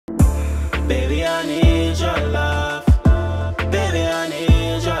Baby, I need your love. Baby, I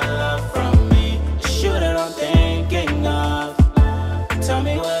need your love from me. It's you that I'm thinking of. Tell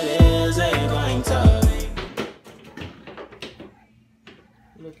me what is it going to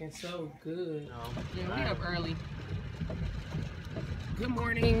be? Looking so good. Yeah, we up early. Good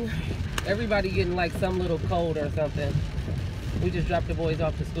morning. Everybody getting like some little cold or something. We just dropped the boys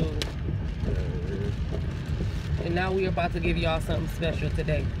off to school. And now we're about to give y'all something special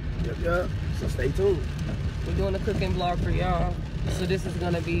today. Yep. So stay tuned. We're doing a cooking vlog for y'all. So this is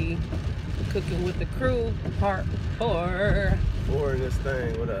gonna be cooking with the crew part 4. 4 in this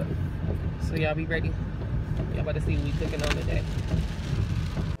thing. What up? So y'all be ready. Y'all about to see what we cooking on today.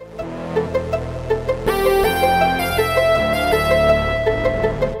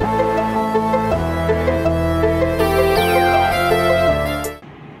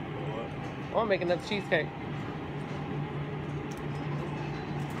 I want to make another cheesecake.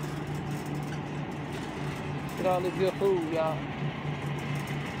 Get all this good food, y'all.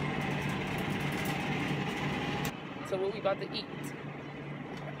 So what we about to eat?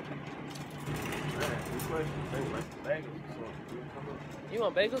 You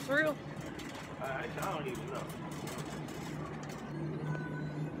want bagels for real? I don't even know.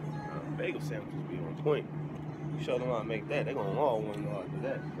 Bagel sandwiches be on point. You show them how to make that, they're gonna all want to know how to do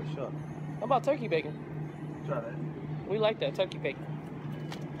that for sure. How about turkey bacon? Try that. We like that, turkey bacon.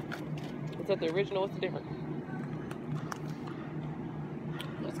 Is that the original? What's the difference?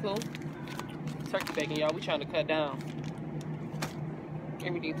 That's cool. Turkey bacon, y'all. We trying to cut down.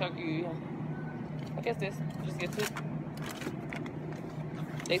 Everything turkey, yeah. I guess this. Just get 2.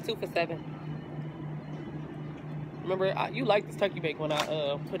 They 2 for $7. Remember, you like this turkey bacon when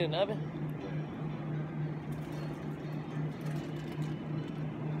I put it in the oven?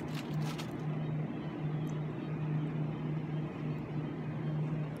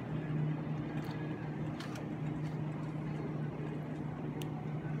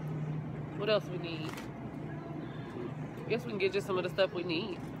 What else we need? Guess we can get just some of the stuff we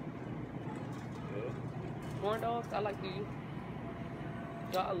need. Corn dogs, I like these.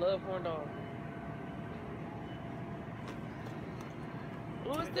 Y'all, I love corn dogs.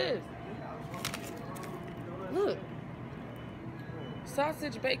 What's this? Look.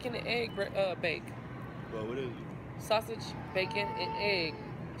 Sausage, bacon, and egg bake. Well, what is it? Sausage, bacon, and egg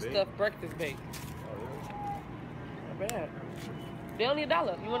stuffed breakfast bake. Oh, Not bad. They only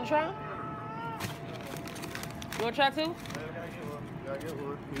 $1. You want to try them? You want to try 2? yeah. Gotta get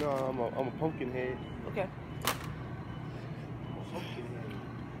one. You know, I'm a pumpkin head. Okay.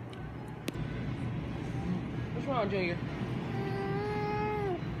 What's wrong, Junior?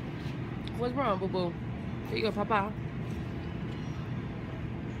 What's wrong, boo-boo? Here you go, Papa.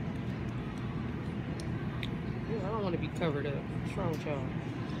 I don't want to be covered up. What's wrong with y'all?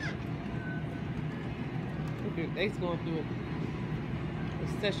 Look at Ace going through a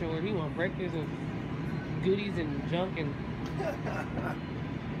session where he want breakfast and goodies and junk and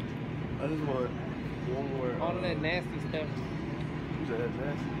I just want one more. all of that nasty stuff. You said that's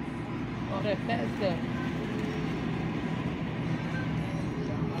nasty? All that fat stuff.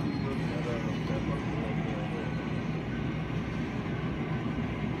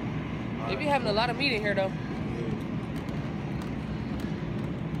 They be having a lot of meat in here though.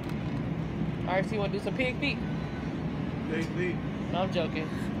 Alright, so you want to do some pig feet? Pig feet? No, I'm joking.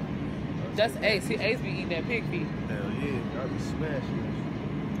 That's Ace. Ace be eating that pig feet. Hell yeah, I be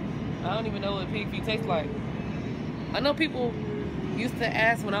smashing. I don't even know what pig feet taste like. I know people used to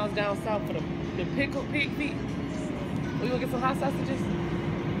ask when I was down south for the pickled pig feet. We gonna get some hot sausages?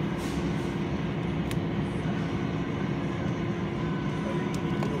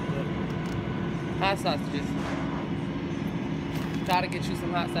 Hot sausages. Gotta get you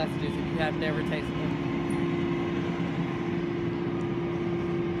some hot sausages if you have never tasted them.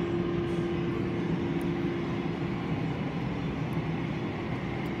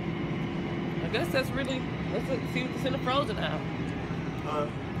 I guess that's really, let's see what's in the frozen now.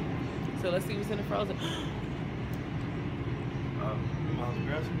 So let's see what's in the frozen.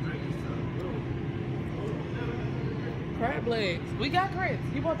 Grab some drinks. Crab legs. We got grits.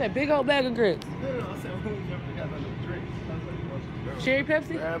 You want that big old bag of grits? No, I said we never got no drinks. Cherry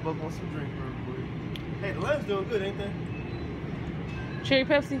Pepsi? Grab up on some drink real quick. Hey, the lamb's doing good, ain't they? Cherry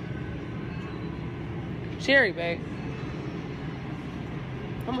Pepsi? Cherry, babe.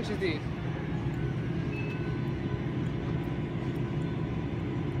 How much is this?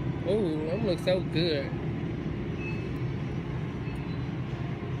 Ooh, them look so good.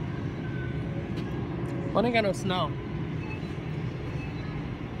 Oh, they got no snow.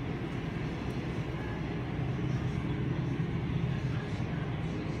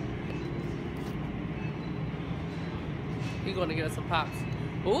 He gonna get us some pops.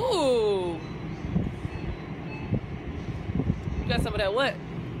 Ooh. You got some of that what?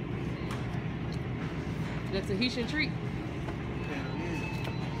 That Tahitian treat.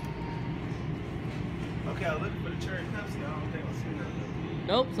 Okay, I was looking for the cherry Pepsi. I don't think I'll see that.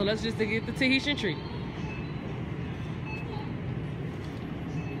 Nope, so let's just get the Tahitian treat.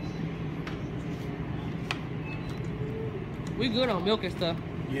 We good on milk and stuff.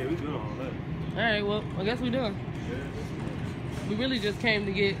 Yeah, we good on all that. Alright, well, I guess we done. Yeah, We really just came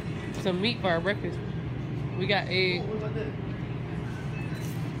to get some meat for our breakfast. We got egg. what about that?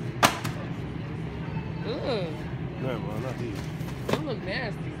 Ugh, No, bro, not these. those look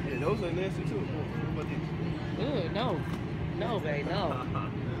nasty. Yeah, those are nasty too. What about these? Ugh, no. No, babe, no.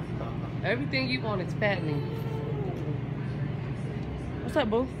 Everything you want is fattening. What's up,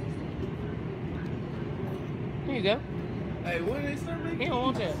 boo? Here you go. Hey, when did they start making? He don't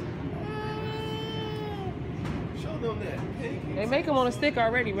want that. Show them that. They make them on a stick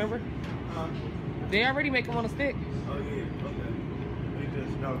already, remember? Huh? They already make them on a stick. Oh yeah, okay. They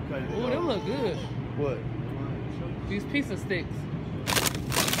just now cut it Ooh, them look good. What? These pizza sticks.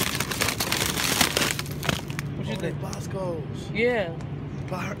 What you think? Bosco's. Yeah.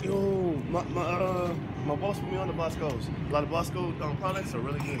 Yo, my boss put me on the Bosco's. A lot of Bosco products are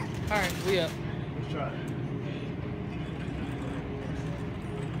really good. All right, we up. Let's try it.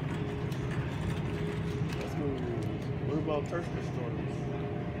 Let's go. What about Turkish stories?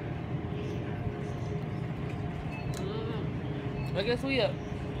 I guess we up.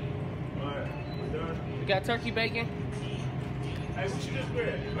 Alright, we done. We got turkey bacon. Hey, what you just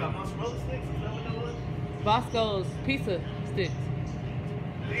grab? You got mozzarella sticks? Is that what that was? Bosco's pizza sticks.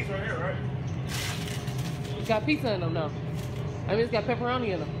 These right here, right? It's got pizza in them, no. I mean, it's got pepperoni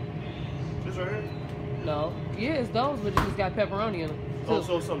in them. This right here? No. Yeah, it's those, but it's got pepperoni in them. Oh,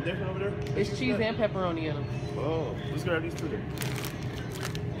 so something different over there? It's cheese and pepperoni in them. Oh, let's grab these two then.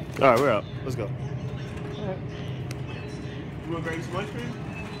 Alright, we're out. Let's go. All right. You want to grab some ice cream?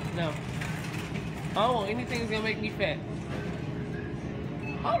 No. I don't want anything that's gonna make me fat.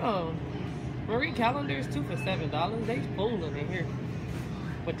 Hold on. Marie calendars 2 for $7. They fooling in here.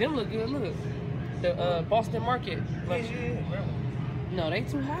 But them look good. Look. The Boston Market. Like, Yeah. Grab one. no, they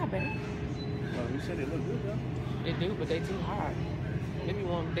too high, babe. Oh, you said they look good, though. They do, but they too high. Maybe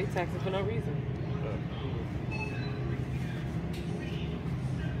one they tax it for no reason.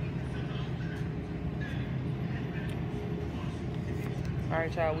 All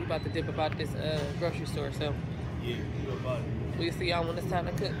right, y'all. We about to dip about this grocery store, so Yeah, you about it. we'll see y'all when it's time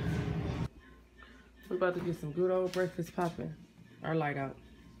to cook. We about to get some good old breakfast popping. Our light out.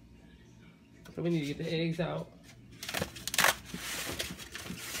 So we need to get the eggs out.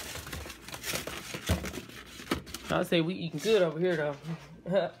 I'll say we eating good over here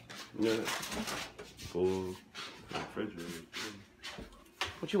though. Yeah. Full refrigerator.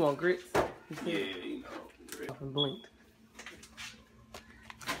 What you want, grits? Yeah, you know. Great. And blinked.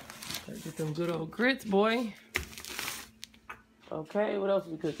 Gotta get them good old grits, boy. Okay, what else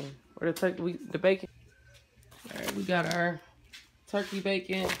we cooking? Or the turkey, the bacon. All right, we got our turkey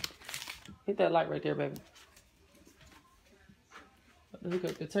bacon. Hit that light right there, baby. Hook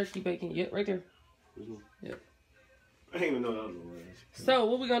up the turkey bacon. Yep, right there. Yep. I didn't even know that was the word. So,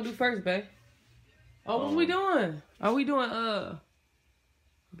 what we gonna do first, babe? Oh, what we doing? Are we doing,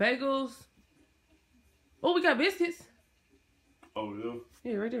 bagels? Oh, we got biscuits. Oh, yeah?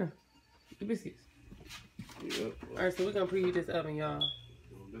 Yeah, right there. The biscuits. Yeah. All right, so we're gonna preheat this oven, y'all.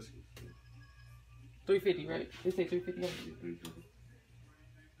 Biscuits. 350, right? They say 350 on it.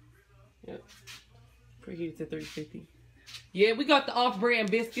 Yep. Preheat it to 350. Yeah, we got the off-brand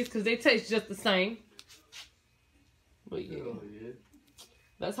biscuits because they taste just the same. But yeah. Oh, yeah.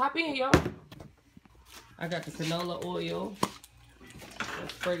 Let's hop in, y'all. I got the canola oil.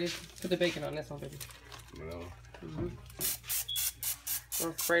 Let's spray this. Put the bacon on this one, baby. No.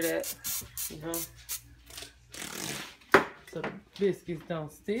 Gonna spray that, you know, so the biscuits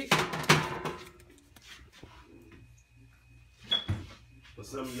don't stick. For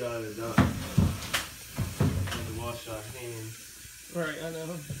some of y'all that don't have to wash your hands Right, I know.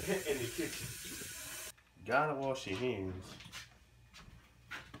 in the kitchen. Gotta wash your hands.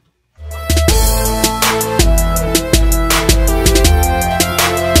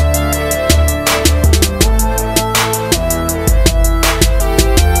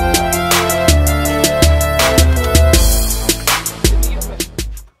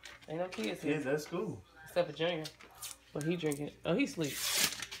 Ain't no kids here. Kids at school. Except for Junior. But he drinking. Oh, he sleep.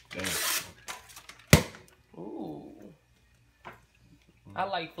 Damn. Ooh. I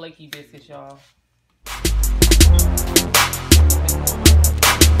like flaky biscuits, y'all.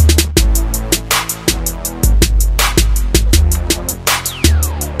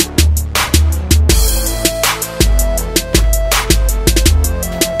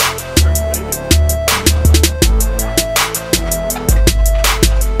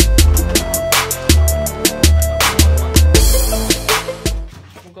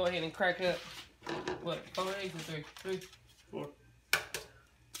 crack up. What? 4 eggs or 3? 3. 4.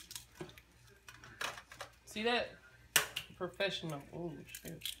 See that? Professional. Oh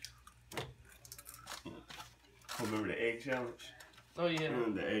shit. Remember the egg challenge? Oh yeah.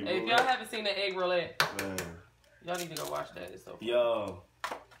 The egg hey, if y'all haven't seen the egg roulette, man, y'all need to go watch that. It's so funny. yo,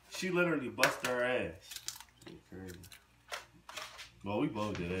 she literally busted her ass. Crazy. Well, we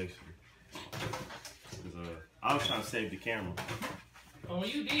both did actually. I was trying to save the camera. Oh,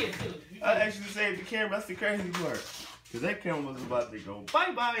 you did too. I actually saved the camera. That's the crazy part. Cause that camera was about to go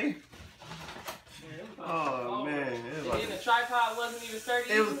bye bye. Oh man, and then the tripod wasn't even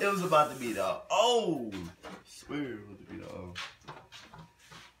sturdy. It was about to be the oh. I swear it was to be the oh.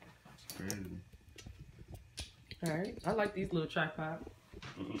 Crazy. All right, I like these little tripods.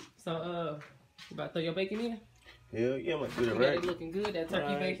 So you about to throw your bacon in? Hell yeah, I'm gonna do that Got right. it looking good, that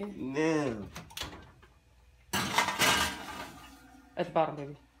turkey bacon. Yeah. At the bottom,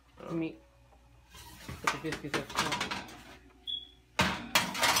 baby. The meat. Put the biscuits at the top.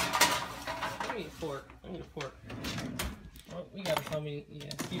 I need a fork. I need a fork. Oh, we got so many. Yeah,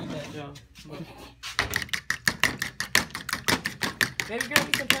 excuse that, Joe. Baby girl,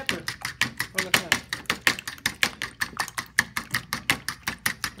 get some pepper on the top.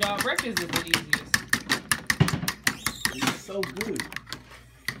 Y'all, breakfast is the easiest. It's so good.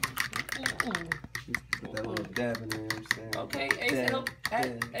 Ooh. Put that little dab in there, you know what I'm saying? Okay, Ace help.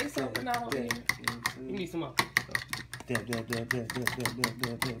 Ace helping out over here. You need some more. Dab.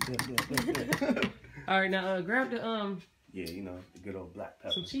 All right, now grab the Yeah, you know, the good old black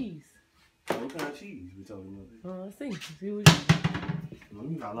pepper. some cheese. What kind of cheese we talking about? Let's see. See what Well,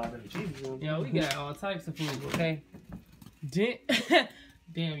 we got a lot of different cheese. Yo, we got all types of food, okay?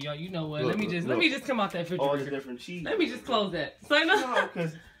 Damn, y'all, you know what? Look, let me just come out that all the refrigerator. different cheese. Let me just close that. Say no. No,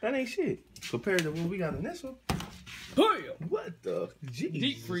 because that ain't shit compared to what we got in this one. What the? Jeez.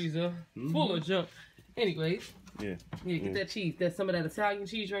 Deep freezer, full of junk. Anyways, yeah, get that cheese. That's some of that Italian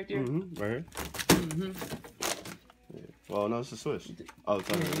cheese right there. right here. Yeah. Well, no, it's a Swiss. Oh, it's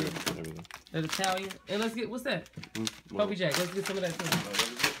over there. There we go. That Italian. And let's get, what's that? Kobe Jack. Let's get some of that too.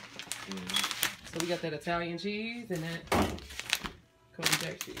 So we got that Italian cheese and that Kobe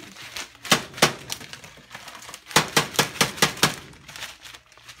Jack cheese.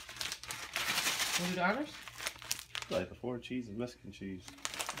 Want to do the honors? Like the 4 cheese and Mexican cheese.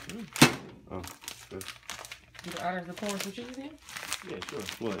 Oh, good. Do the honors of corn some cheese in? Yeah, sure.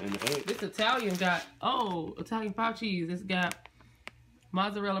 What, in the egg? This Italian got, Italian 5 cheese. It's got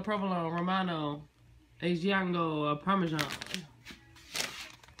mozzarella, provolone, romano, asiago, parmesan.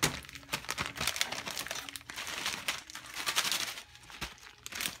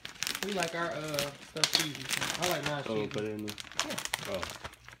 We like our stuff cheesy. I like mine cheesy. Oh, put it in there? Yeah. Oh.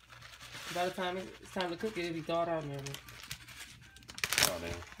 By the time it's time to cook it, it'll be thawed out and everything. Oh,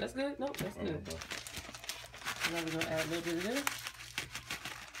 man. That's good? Nope, that's good. Okay. Now we're going to add a little bit of this.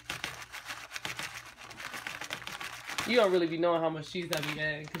 You don't really be knowing how much cheese I be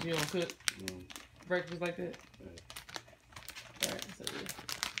adding because you don't cook breakfast like that. Yeah. Alright, so yeah.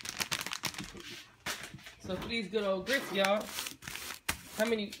 So for these good old grits, y'all, how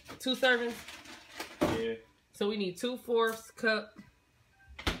many? 2 servings? Yeah. So we need 2/4 cup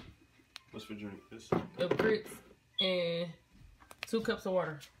What's for drink? This? of grits and 2 cups of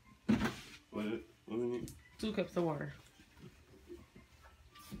water. What is it? What do we need? 2 cups of water.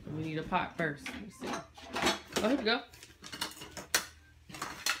 And we need a pot first. Let's see. Oh, here we go.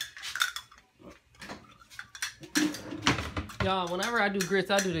 Y'all, whenever I do grits,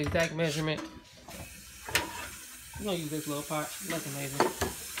 I do the exact measurement. I'm gonna use this little pot. Nothing major.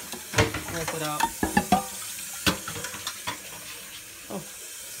 Rinse it out. Oh,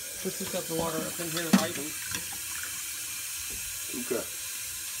 put 2 cups of water up in here right. Okay.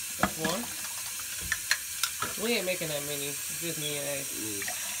 That's 1. We ain't making that many. It's just me and A.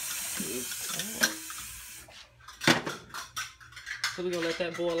 So we're gonna let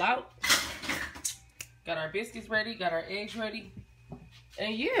that boil out. Got our biscuits ready, got our eggs ready.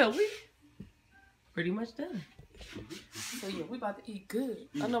 And yeah, we pretty much done. So yeah, we about to eat good.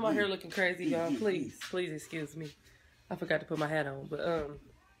 I know my hair looking crazy, y'all. Please excuse me. I forgot to put my hat on, but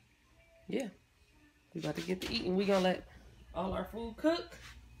yeah. We about to get to eating. We gonna let all our food cook.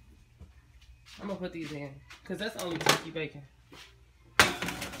 I'm gonna put these in, cause that's only turkey bacon.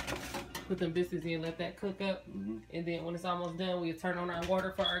 Put them biscuits in, let that cook up, and then when it's almost done, we'll turn on our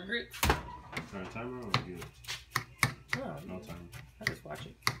water for our grits. Turn timer or good? No timer. I just watch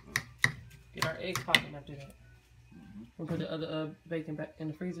it. Get our eggs popping after that. We'll put the other bacon back in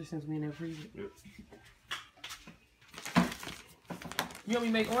the freezer since we in there freezer. Yep. You want me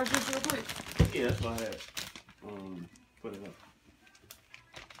to make orange juice real quick? Yeah, that's what I had. Put it up.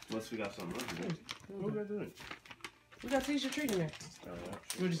 Unless we got something else to do. What we got doing? We got t-shirt treat in there. Alright.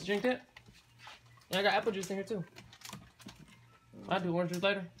 You want just drink that? Yeah, I got apple juice in here too. I'll do orange juice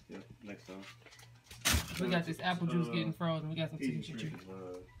later. Yeah, next time. We got this apple juice getting frozen. We got some t-shirt treat.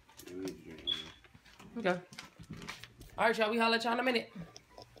 Okay. Alright, y'all. We holla at y'all in a minute.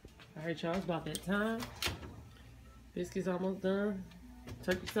 Alright, y'all. It's about that time. Biscuits almost done.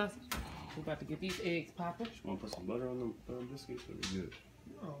 Turkey sausage. We're about to get these eggs popping. You want to put some butter on them biscuits? Or we good?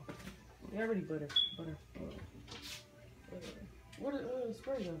 Oh, they already butter. What is the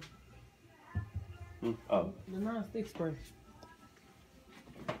spray though? Oh. The non-stick spray.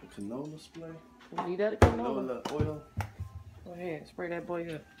 Canola spray? We need that canola. Canola oil? Go ahead, spray that boy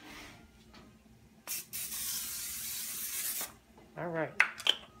up. Alright.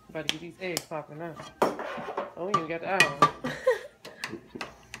 About to get these eggs popping now. Oh, we even got the eye on.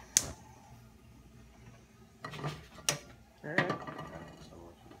 Alright.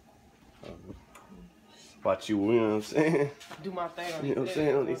 Watch you, you know what I'm saying? Do my thing on You know what I'm these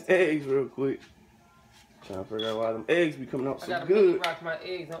saying? On these eggs real quick. Trying to figure out why them eggs be coming out so I gotta good. really rock my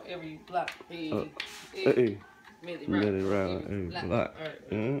eggs on every block. Egg. Hey. Millie Let it rock. ride. Hey, block.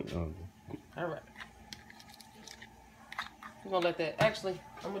 Alright. Alright. We're gonna let that. Actually,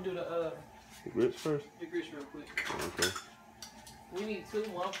 I'm gonna do the grits first? the grits real quick. Okay. We need two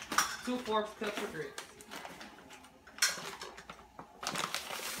forks cut for grits.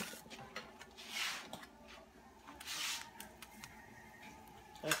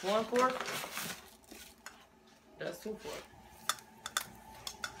 That's 1 fork. That's 2 forks.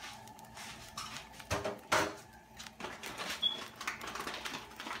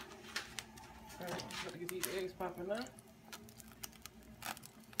 Alright, gotta get these eggs popping now.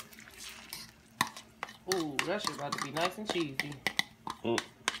 Ooh, that shit about to be nice and cheesy.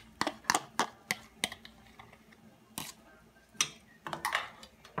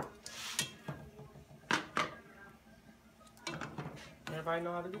 Everybody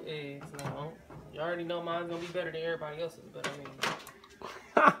know how to do eggs now. You already know mine's gonna be better than everybody else's, but I mean.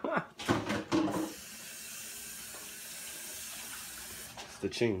 It's the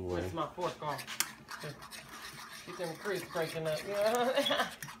Ching way. That's my fork off. Get them crisps breaking up.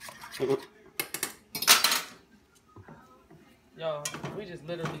 Yo, we just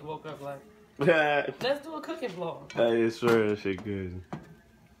literally woke up like, let's do a cooking vlog. Hey, it's sure that shit good.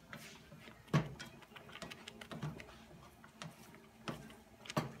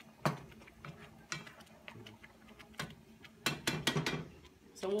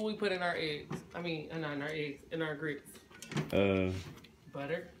 So what we put in our eggs? I mean, not in our eggs, in our grits.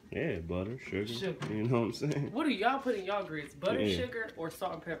 Butter. Yeah, butter, sugar. You know what I'm saying? What do y'all put in y'all grits? Butter, sugar, or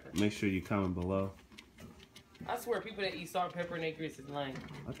salt and pepper? Make sure you comment below. I swear, people that eat salt and pepper in their grits is lame.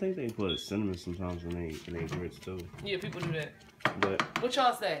 I think they put cinnamon sometimes in their grits too. Yeah, people do that. But what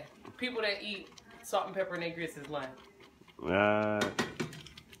y'all say? People that eat salt and pepper in their grits is lame.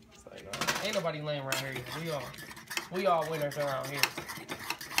 it's like, Ain't nobody lame around here. We all winners around here.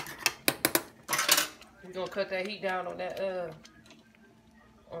 We gonna cut that heat down on that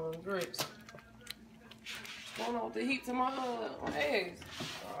on the grits. What's going on with the heat to my eggs?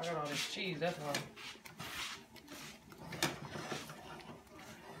 Oh, I got all this cheese. That's why.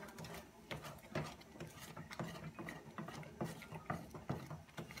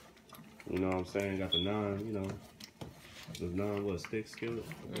 you know what I'm saying? Got the naan, you know. The naan, what, stick skillet?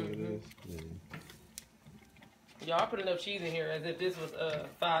 Whatever it is. Yeah. Y'all, I put enough cheese in here as if this was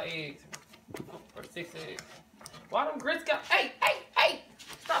 5 eggs or 6 eggs. Why them grits got? Hey!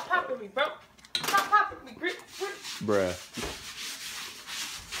 Stop popping me, bro! Stop popping me, grits! Bruh.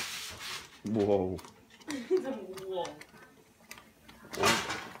 Whoa. Whoa.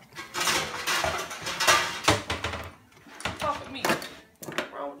 Pop at me.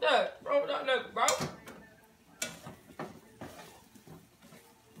 Wrong with that nugget, bro.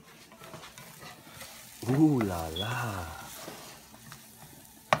 Ooh la la.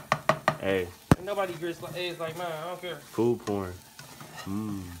 Hey. Ain't nobody grits like eggs like mine. I don't care. Food porn.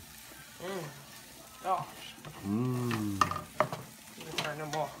 Gosh. Just turn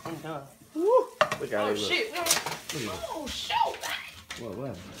them off. I'm done. Woo. Look Oh shit. Oh shoot.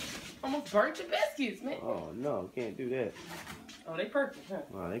 What? Almost burnt the biscuits, man. Oh no, can't do that. Oh, they perfect, huh?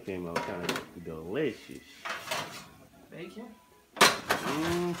 Wow, they came out kind of delicious. Bacon.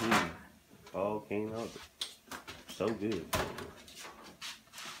 All came out so good.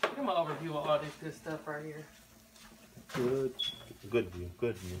 Look at my overview of all this good stuff right here. Good view.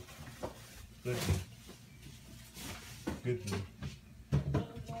 Good view.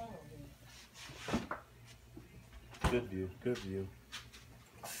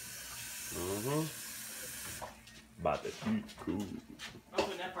 About to eat cool. I'm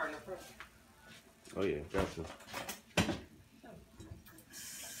putting that part in the front. Oh yeah, gotcha.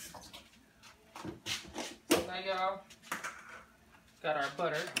 So now y'all got our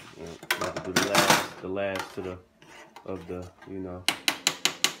butter. Yeah, about to do the last to the of the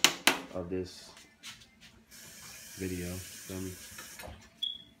of this video. Feel me?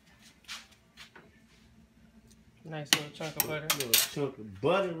 Nice little chunk of butter. Little chunk of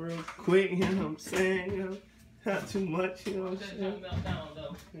butter real quick, you know what I'm saying? You know? Not too much, you know what I'm That saying? don't melt down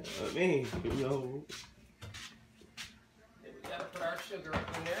though. You know what I mean? You know. Then we gotta put our sugar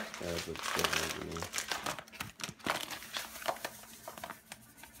up in there. That's what sugar is.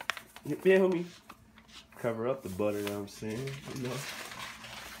 You feel me? Cover up the butter, you know what I'm saying? You know.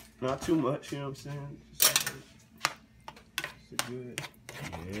 Not too much, you know what I'm saying? It's good.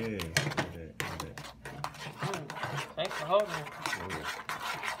 Yeah. Thanks for holding it.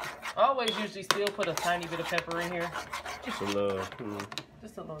 I always usually still put a tiny bit of pepper in here. Just a little,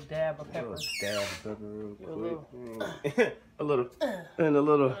 Just a little dab of pepper. A little dab of pepper real quick. A little. And a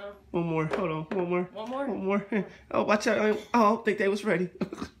little. One more. Hold on. One more. One more? One more. Oh, watch out. I don't think they was ready.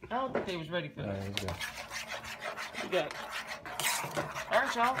 I don't think they was ready for that. Alright, let's go. We got it.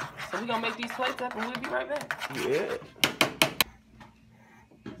 Alright, y'all. So we're gonna make these plates up and we'll be right back. Yeah.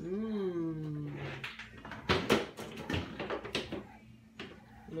 Mmm.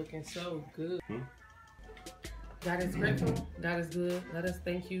 Looking so good. God is grateful. God is good. Let us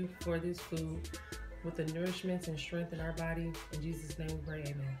thank you for this food with the nourishments and strength in our body. In Jesus' name we pray,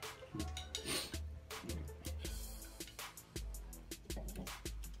 amen.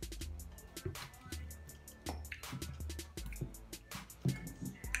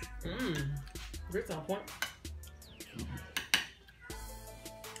 Mmm. Grits on point.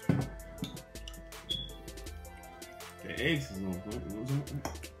 The eggs is on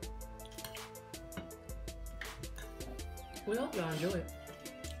point. We hope y'all enjoy it.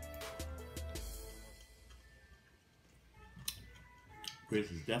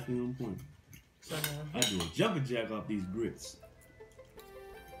 Grits is definitely on point. So, I do a jumping jack off these grits.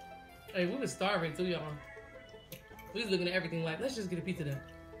 hey, we was starving too, y'all. We was looking at everything like, let's just get a piece of that.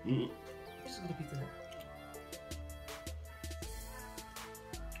 Let's just get a piece of that.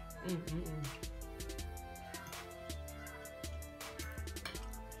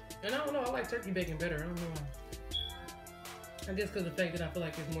 And I don't know, I like turkey bacon better. I don't know why. I guess because of the fact that I feel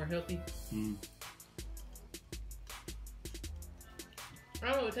like it's more healthy. I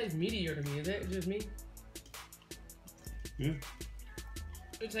don't know, it tastes meatier to me. Is that just me? Yeah.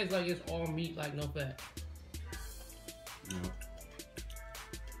 It tastes like it's all meat, like no fat. Yeah.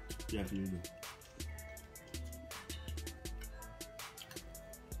 Definitely.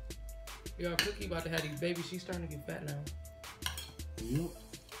 Y'all, Cookie about to have these babies. She's starting to get fat now. Yep.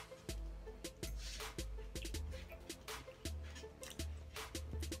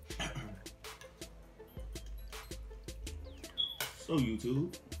 So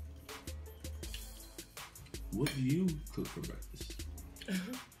YouTube, what do you cook for breakfast?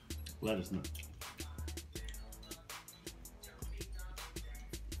 Let us know.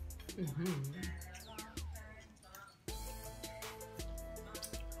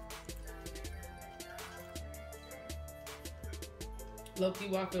 Low-key,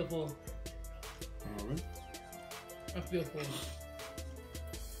 well, I feel full. All right. I feel full.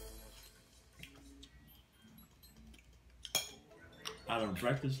 Out of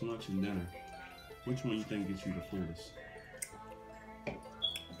breakfast, lunch, and dinner, which one you think gets you the fullest?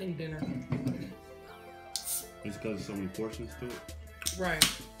 I think dinner. It's because there's so many portions to it? Right.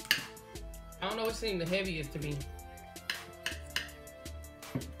 I don't know what seemed the heaviest to me.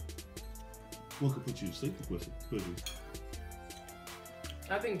 What could put you to sleep the quickest?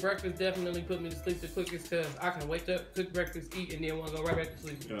 I think breakfast definitely put me to sleep the quickest because I can wake up, cook breakfast, eat, and then want to go right back to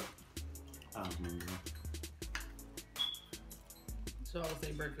sleep. Yeah. I don't remember that. So I would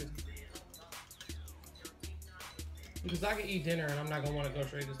say breakfast. Because I can eat dinner and I'm not going to want to go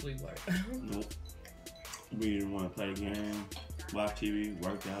straight to sleep. Like. Nope. We didn't want to play a game, watch TV,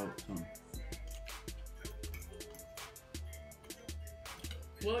 work out, something.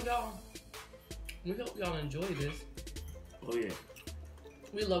 Well, y'all, we hope y'all enjoy this. Oh, yeah.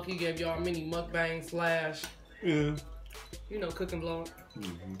 We low-key gave y'all a mini mukbang slash, Yeah. you know, cooking vlog.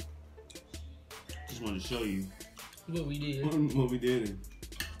 Just wanted to show you What we did. what we did and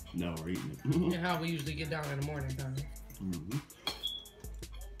now we're eating it. And how we usually get down in the morning time.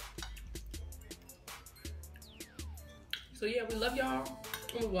 So yeah, we love y'all.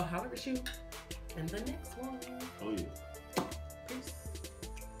 And we will holler at you in the next one. Oh, yeah. Peace.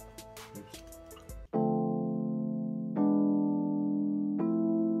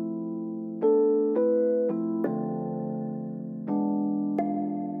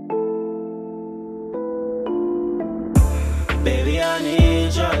 Baby, I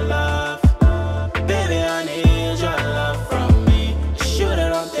need your love.